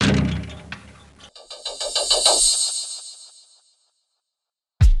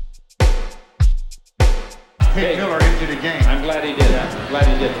Pick. Miller into the game. I'm glad he did that. Glad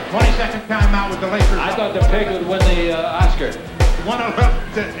he did. 22nd timeout with the Lakers. I thought the Pick would win the Oscar.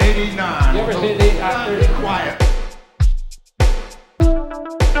 111 to 89. You ever see the Oscars? Be quiet.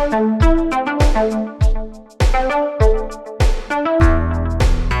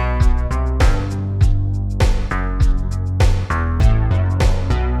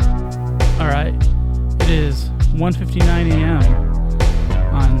 All right, it is 1:59 a.m.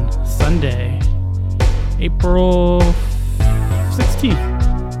 on Sunday, April 16th.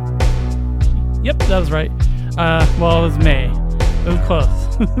 Yep, that was right. Well, it was May. It was close.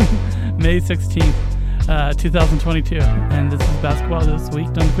 May 16th, 2022. And this is Basketball This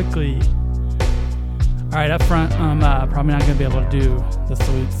Week Done Quickly. All right, up front, I'm probably not going to be able to do the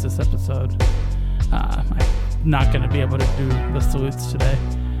salutes this episode. I'm not going to be able to do the salutes today.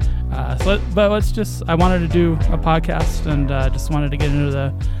 But I wanted to do a podcast and just wanted to get into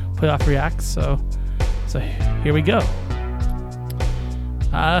the playoff reacts. So here we go.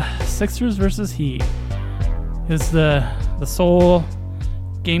 Sixers versus Heat. Is the sole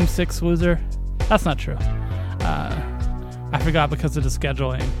Game 6 loser? That's not true. I forgot because of the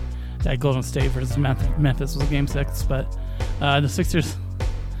scheduling that Golden State versus Memphis was Game 6, but the Sixers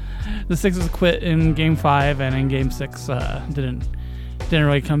quit in Game 5 and in Game 6 didn't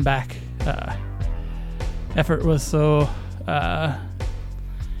really come back. Effort was so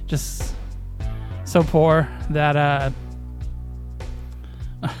just so poor that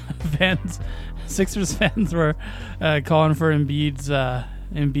Sixers fans were calling for Embiid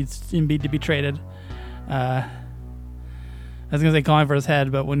to be traded. I was gonna say calling for his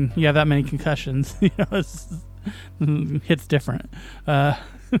head, but when you have that many concussions, it's different. But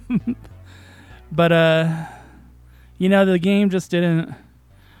the game just didn't.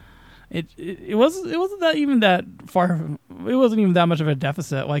 It wasn't that even that far. It wasn't even that much of a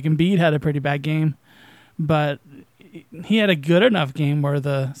deficit. Like Embiid had a pretty bad game, but he had a good enough game where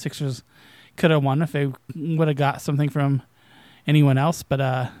the Sixers could have won if they would have got something from anyone else.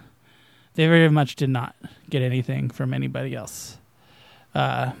 But they very much did not get anything from anybody else.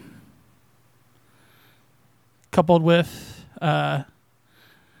 Coupled with the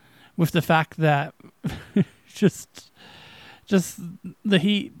fact that just the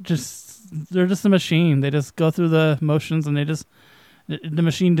Heat, they're just a machine. They just go through the motions, and the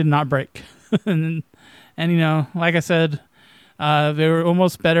machine did not break. and like I said, they were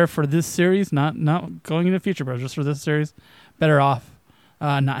almost better for this series, not going into the future, but just for this series, better off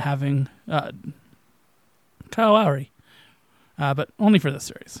not having Kyle Lowry, but only for this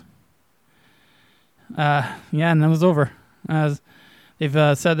series. And that was over. As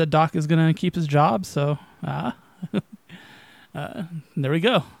they've said that Doc is going to keep his job, so there we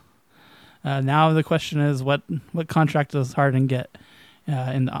go. Now the question is, what contract does Harden get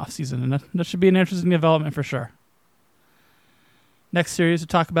in the offseason? And that should be an interesting development for sure. Next series to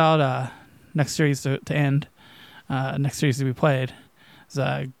talk about, next series to end, next series to be played is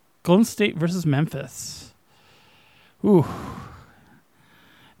Golden State versus Memphis. Ooh.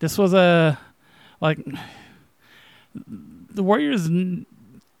 This was the Warriors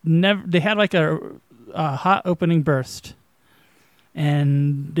they had like a hot opening burst,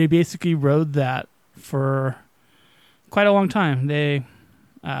 and they basically rode that for quite a long time. They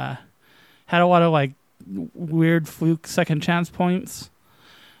had a lot of like weird fluke second chance points,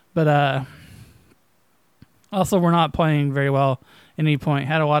 but also were not playing very well at any point.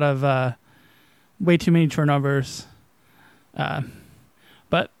 Had a lot of way too many turnovers.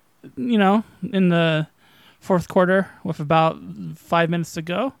 But in the fourth quarter, with about 5 minutes to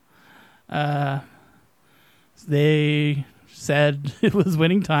go, they said it was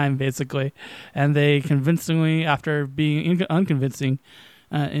winning time, basically. And they convincingly, after being unconvincing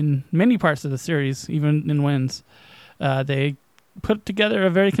in many parts of the series, even in wins, they put together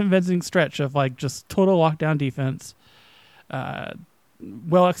a very convincing stretch of like just total lockdown defense,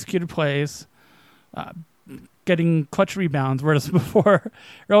 well-executed plays, getting clutch rebounds, whereas before,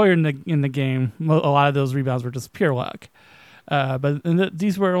 earlier in the game, a lot of those rebounds were just pure luck. But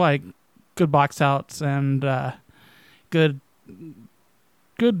these were like good box outs and good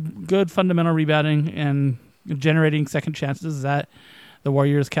fundamental rebounding and generating second chances that the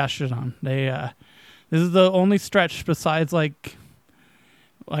Warriors cashed it on. This is the only stretch besides like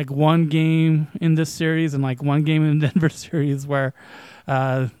one game in this series and like one game in the Denver series where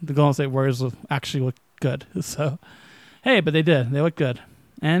the Golden State Warriors actually looked good. So, hey, but they did. They looked good.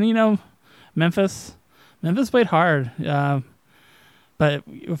 And, Memphis played hard. But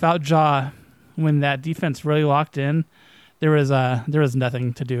without Ja, when that defense really locked in, there was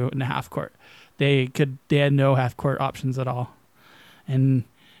nothing to do in the half court. They had no half court options at all. And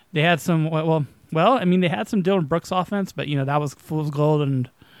they had some, well, Well, I mean, they had some Dylan Brooks offense, but that was fool's gold, and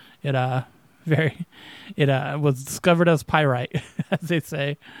it was discovered as pyrite, as they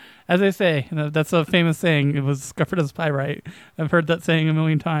say. That's a famous saying. It was discovered as pyrite. I've heard that saying a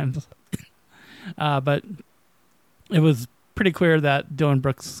million times. But it was pretty clear that Dylan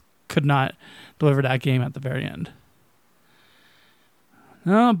Brooks could not deliver that game at the very end.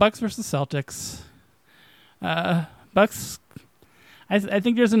 Bucks versus Celtics. Bucks. I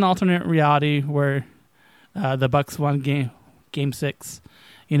think there's an alternate reality where the Bucks won game 6.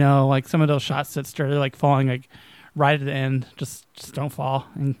 Like some of those shots that started like falling like right at the end just don't fall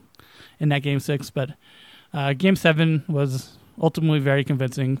in that game 6. But game 7 was ultimately very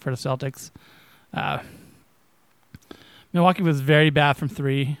convincing for the Celtics. Milwaukee was very bad from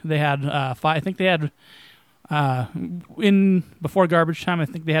 3. They had 5. I think they had before garbage time. I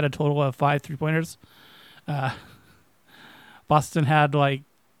think they had a total of 5 3-pointers. Boston had they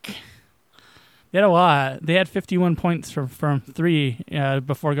had a lot. They had 51 points from 3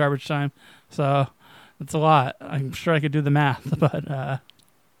 before garbage time. So that's a lot. I'm sure I could do the math, but that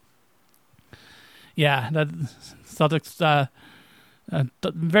Celtics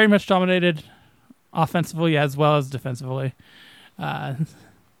very much dominated offensively as well as defensively.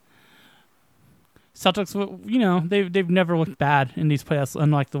 Celtics, they've never looked bad in these playoffs,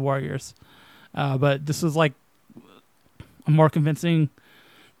 unlike the Warriors. But this was like a more convincing,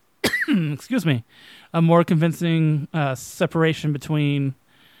 a more convincing separation between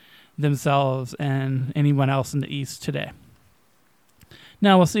themselves and anyone else in the East today.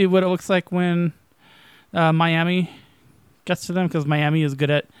 Now we'll see what it looks like when Miami gets to them, because Miami is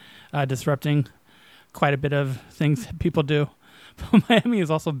good at disrupting quite a bit of things that people do. But Miami is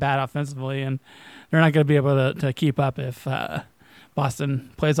also bad offensively, and they're not going to be able to keep up if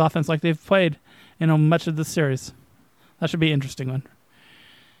Boston plays offense like they've played in much of this series. That should be an interesting one.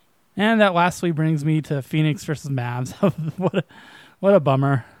 And that lastly brings me to Phoenix versus Mavs. What a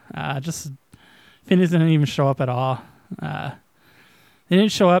bummer. Just Phoenix didn't even show up at all. They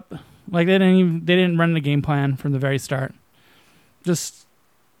didn't show up. Like they didn't run the game plan from the very start. Just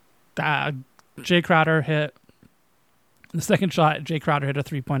Jay Crowder hit the second shot. Jay Crowder hit a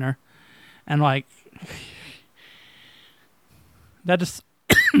 3-pointer, and that just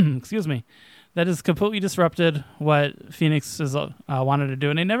that just completely disrupted what Phoenix is wanted to do,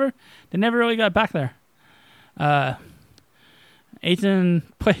 and they never really got back there. Ayton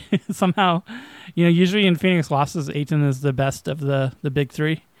play somehow, usually in Phoenix losses, Ayton is the best of the big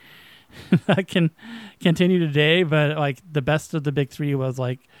 3. That can continue today, but the best of the big 3 was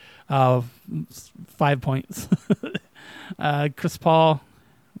 5 points. Chris Paul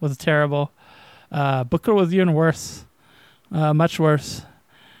was terrible. Booker was even worse, much worse.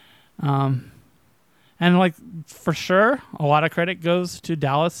 And for sure, a lot of credit goes to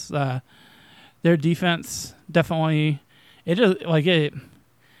Dallas. Their defense definitely it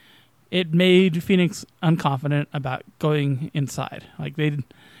made Phoenix unconfident about going inside.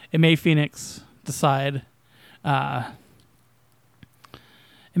 It made Phoenix decide. It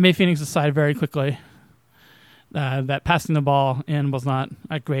made Phoenix decide very quickly that passing the ball in was not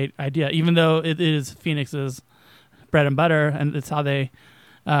a great idea, even though it is Phoenix's bread and butter, and it's how they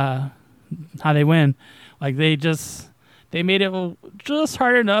win. They made it just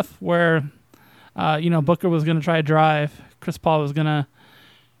hard enough where Booker was going to try a drive, Chris Paul was going to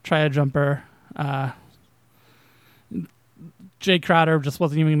try a jumper. Jay Crowder just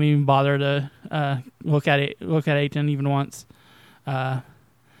wasn't even bother to look at Ayton even once. I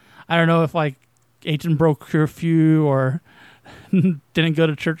don't know if Ayton broke curfew or didn't go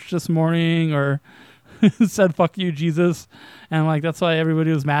to church this morning or said "fuck you, Jesus," and that's why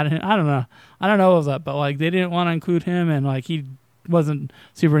everybody was mad at him. I don't know what was up, but they didn't want to include him, and he wasn't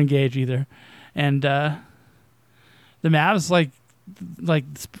super engaged either. And the Mavs,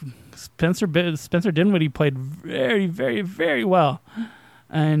 Spencer Dinwiddie played very, very, very well,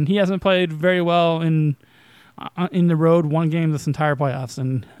 and he hasn't played very well in the road one game this entire playoffs.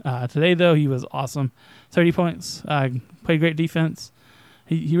 And today, though, he was awesome. 30 points, played great defense.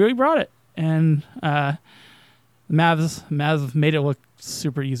 He really brought it, and Mavs made it look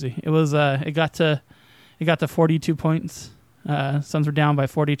super easy. It was it got to 42 points. Suns were down by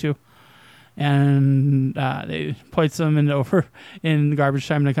 42. And they played some in garbage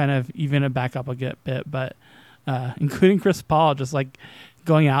time to kind of even it back up a bit, but including Chris Paul just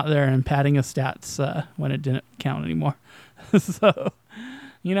going out there and padding his stats when it didn't count anymore. So,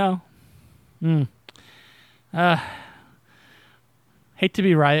 hate to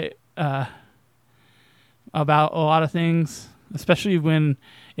be right about a lot of things, especially when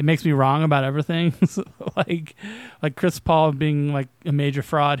it makes me wrong about everything. like Chris Paul being a major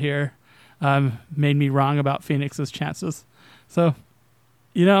fraud here. made me wrong about Phoenix's chances. So,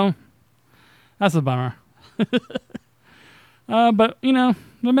 that's a bummer. But, the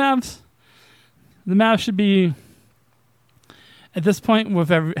Mavs should be, at this point,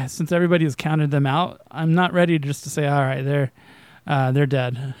 since everybody has counted them out, I'm not ready just to say, all right, they're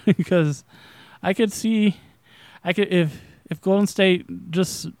dead. Because I could see, if Golden State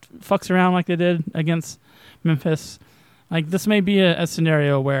just fucks around like they did against Memphis, like this may be a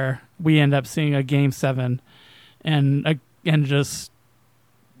scenario where we end up seeing a Game 7 and just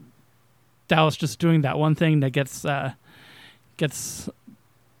Dallas just doing that one thing that gets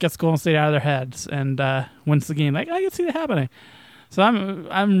Golden State out of their heads and wins the game. Like, I can see that happening. So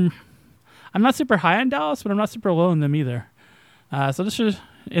I'm not super high on Dallas, but I'm not super low on them either. So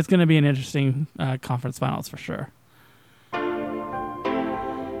it's going to be an interesting conference finals for sure.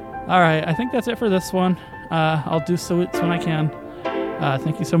 All right, I think that's it for this one. I'll do salutes when I can.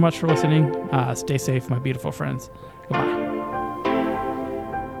 Thank you so much for listening. Stay safe, my beautiful friends. Goodbye.